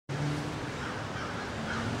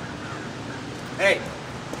Hey,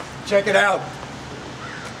 check it out.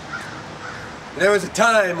 There was a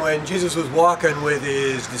time when Jesus was walking with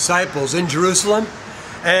his disciples in Jerusalem,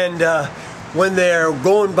 and when they're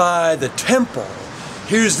going by the temple,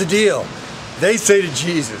 here's the deal. They say to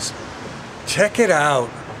Jesus, check it out.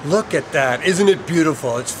 Look at that. Isn't it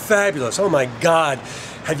beautiful? It's fabulous. Oh my God.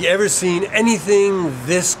 Have you ever seen anything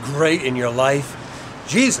this great in your life?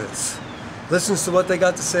 Jesus listens to what they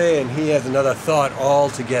got to say, and he has another thought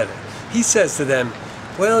altogether. He says to them,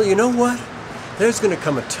 well, you know what? There's going to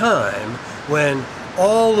come a time when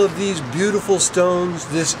all of these beautiful stones,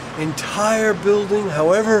 this entire building,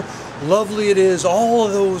 however lovely it is, all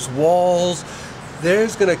of those walls,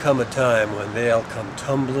 there's going to come a time when they'll come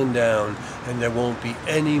tumbling down and there won't be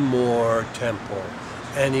any more temple,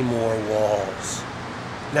 any more walls.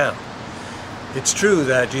 Now, it's true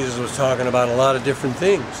that Jesus was talking about a lot of different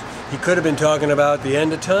things. He could have been talking about the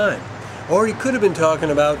end of time, or he could have been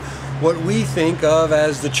talking about what we think of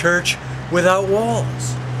as the church without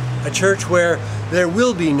walls. A church where there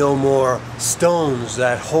will be no more stones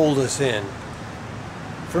that hold us in.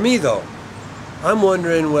 For me though, I'm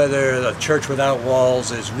wondering whether a church without walls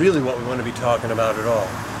is really what we want to be talking about at all.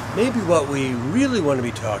 Maybe what we really want to be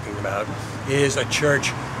talking about is a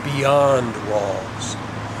church beyond walls.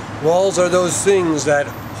 Walls are those things that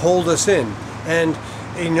hold us in. And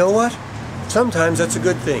you know what? Sometimes that's a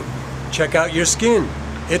good thing. Check out your skin.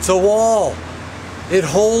 It's a wall. It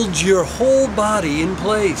holds your whole body in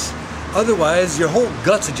place. Otherwise, your whole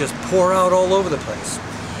guts would just pour out all over the place.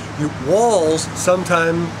 Your walls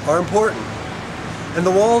sometimes are important. And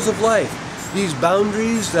the walls of life, these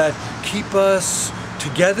boundaries that keep us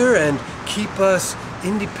together and keep us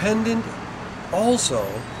independent, also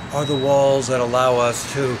are the walls that allow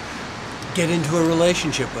us to get into a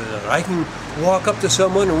relationship with another. I can walk up to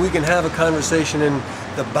someone and we can have a conversation, and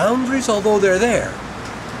the boundaries, although they're there,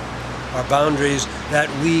 are boundaries that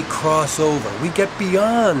we cross over. We get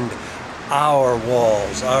beyond our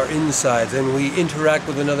walls, our insides, and we interact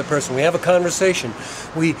with another person. We have a conversation.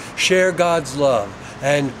 We share God's love,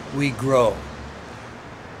 and we grow.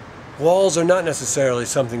 Walls are not necessarily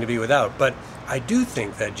something to be without, but I do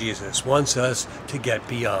think that Jesus wants us to get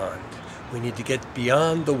beyond. We need to get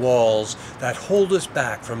beyond the walls that hold us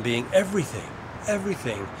back from being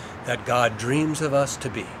everything that God dreams of us to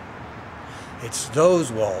be. It's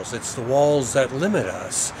those walls, it's the walls that limit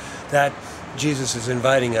us, that Jesus is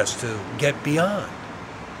inviting us to get beyond.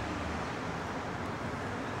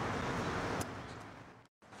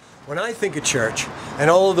 When I think of church and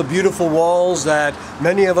all of the beautiful walls that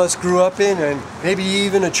many of us grew up in, and maybe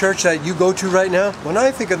even a church that you go to right now, when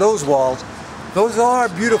I think of those walls, those are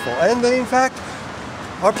beautiful, and they in fact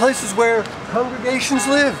are places where congregations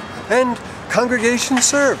live and congregations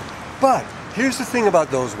serve. But here's the thing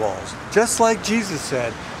about those walls. Just like Jesus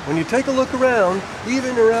said, when you take a look around,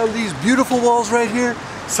 even around these beautiful walls right here,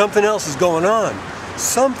 something else is going on.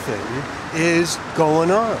 Something is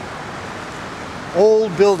going on.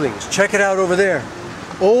 Old buildings, check it out over there.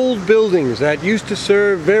 Old buildings that used to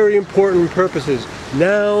serve very important purposes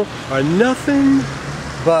now are nothing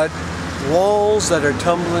but walls that are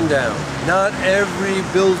tumbling down. Not every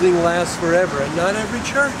building lasts forever, and not every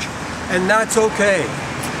church. And that's okay.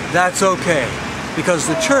 That's okay. Because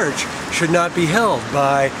the church should not be held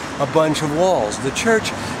by a bunch of walls. The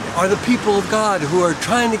church are the people of God who are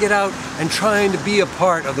trying to get out and trying to be a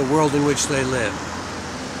part of the world in which they live.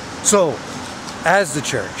 So, as the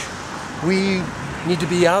church, we need to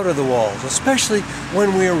be out of the walls, especially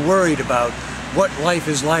when we're worried about what life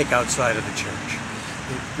is like outside of the church.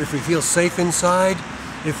 If we feel safe inside,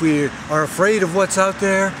 if we are afraid of what's out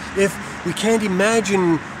there, if we can't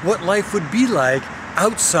imagine what life would be like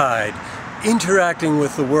outside, interacting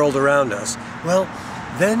with the world around us, well,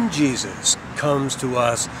 then Jesus comes to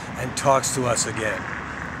us and talks to us again.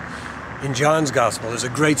 In John's Gospel, there's a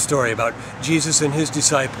great story about Jesus and his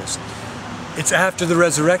disciples. It's after the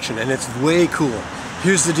resurrection, and it's way cool.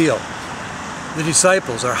 Here's the deal. The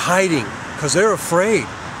disciples are hiding because they're afraid.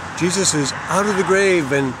 Jesus is out of the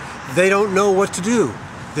grave and they don't know what to do.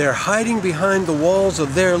 They're hiding behind the walls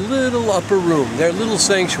of their little upper room, their little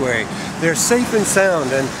sanctuary. They're safe and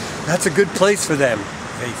sound, and that's a good place for them,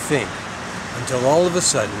 they think. Until all of a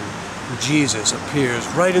sudden, Jesus appears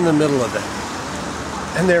right in the middle of them.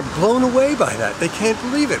 And they're blown away by that. They can't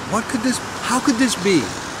believe it. How could this be?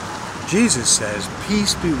 Jesus says,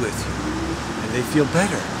 peace be with you. And they feel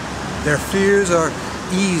better. Their fears are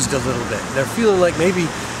eased a little bit. They're feeling like maybe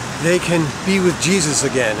they can be with Jesus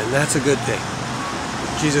again, and that's a good thing.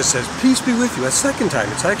 Jesus says, peace be with you a second time.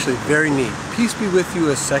 It's actually very neat. Peace be with you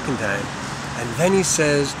a second time. And then he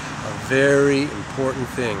says a very important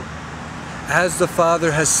thing. As the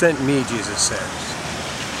Father has sent me, Jesus says,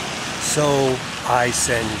 so I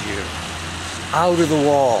send you. Out of the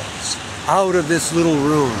walls, out of this little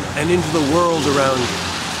room, and into the world around you.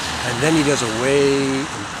 And then he does a way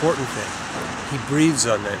important thing. He breathes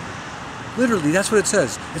on them. Literally, that's what it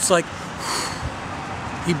says. It's like,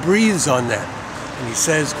 he breathes on them. And he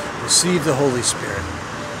says, receive the Holy Spirit.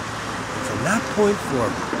 And from that point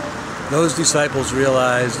forward, those disciples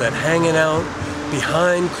realized that hanging out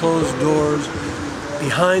behind closed doors,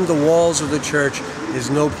 behind the walls of the church, is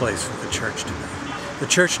no place for the church to be. The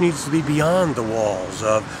church needs to be beyond the walls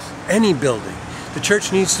of any building. The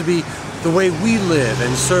church needs to be the way we live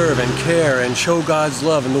and serve and care and show God's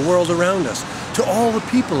love in the world around us, to all the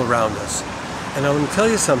people around us. And I want to tell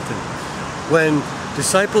you something. When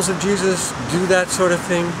disciples of Jesus do that sort of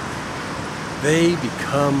thing, they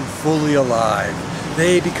become fully alive.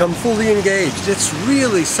 They become fully engaged. It's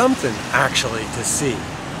really something, actually, to see.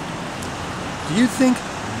 Do you think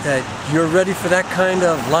that you're ready for that kind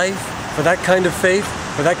of life, for that kind of faith,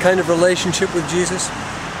 for that kind of relationship with Jesus?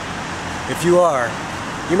 If you are,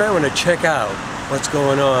 you might want to check out what's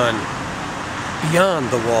going on beyond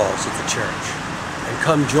the walls of the church and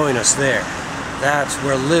come join us there. That's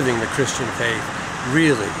where living the Christian faith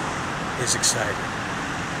really is exciting.